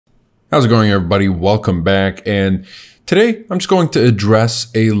How's it going, everybody? Welcome back. And today I'm just going to address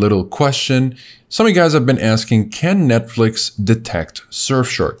a little question. Some of you guys have been asking, can Netflix detect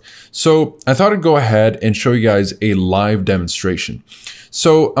Surfshark? So I thought I'd go ahead and show you guys a live demonstration.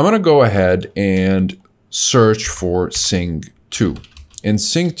 So I'm going to go ahead and search for Sing 2. And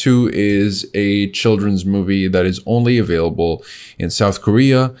Sing 2 is a children's movie that is only available in South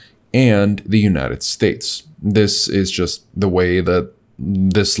Korea and the United States. This is just the way that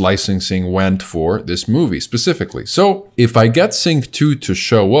this licensing went for this movie specifically. So if I get Sing 2 to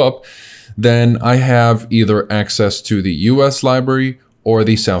show up, then I have either access to the US library or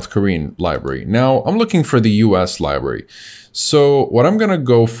the South Korean library. Now I'm looking for the US library. So what I'm gonna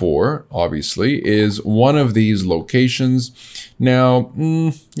go for, obviously, is one of these locations. Now,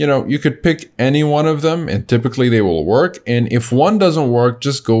 you could pick any one of them and typically they will work. And if one doesn't work,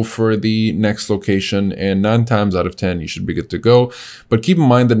 just go for the next location and 9 times out of 10, you should be good to go. But keep in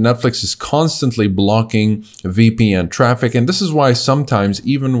mind that Netflix is constantly blocking VPN traffic. And this is why sometimes,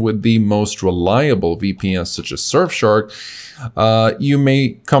 even with the most reliable VPNs such as Surfshark, you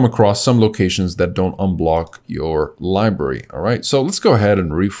may come across some locations that don't unblock your library. All right, so let's go ahead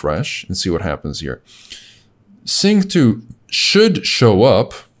and refresh and see what happens here. Sing 2 should show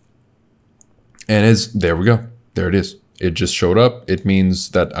up, and there we go. There it is. It just showed up. It means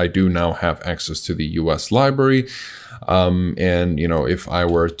that I do now have access to the US library. And if I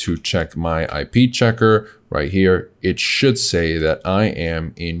were to check my IP checker right here, it should say that I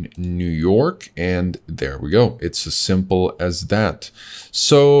am in New York, and there we go. It's as simple as that.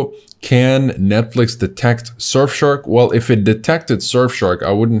 So can Netflix detect Surfshark? Well, if it detected Surfshark,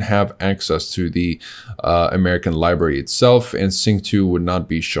 I wouldn't have access to the American library itself, and Sing 2 would not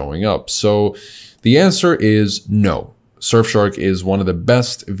be showing up. So the answer is no. Surfshark is one of the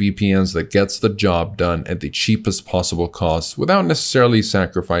best VPNs that gets the job done at the cheapest possible cost without necessarily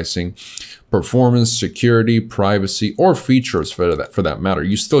sacrificing performance, security, privacy, or features for that matter.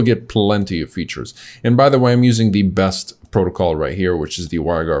 You still get plenty of features. And by the way, I'm using the best protocol right here, which is the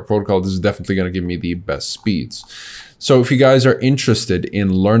WireGuard protocol. This is definitely going to give me the best speeds. So if you guys are interested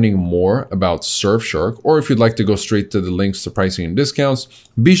in learning more about Surfshark, or if you'd like to go straight to the links to pricing and discounts,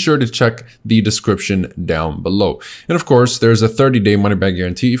 be sure to check the description down below. And of course, there's a 30-day money-back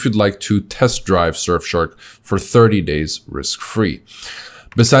guarantee if you'd like to test drive Surfshark for 30 days risk-free.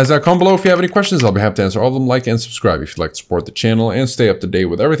 Besides that, comment below if you have any questions. I'll be happy to answer all of them. Like and subscribe if you'd like to support the channel and stay up to date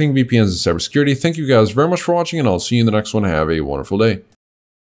with everything VPNs and cybersecurity. Thank you guys very much for watching, and I'll see you in the next one. Have a wonderful day.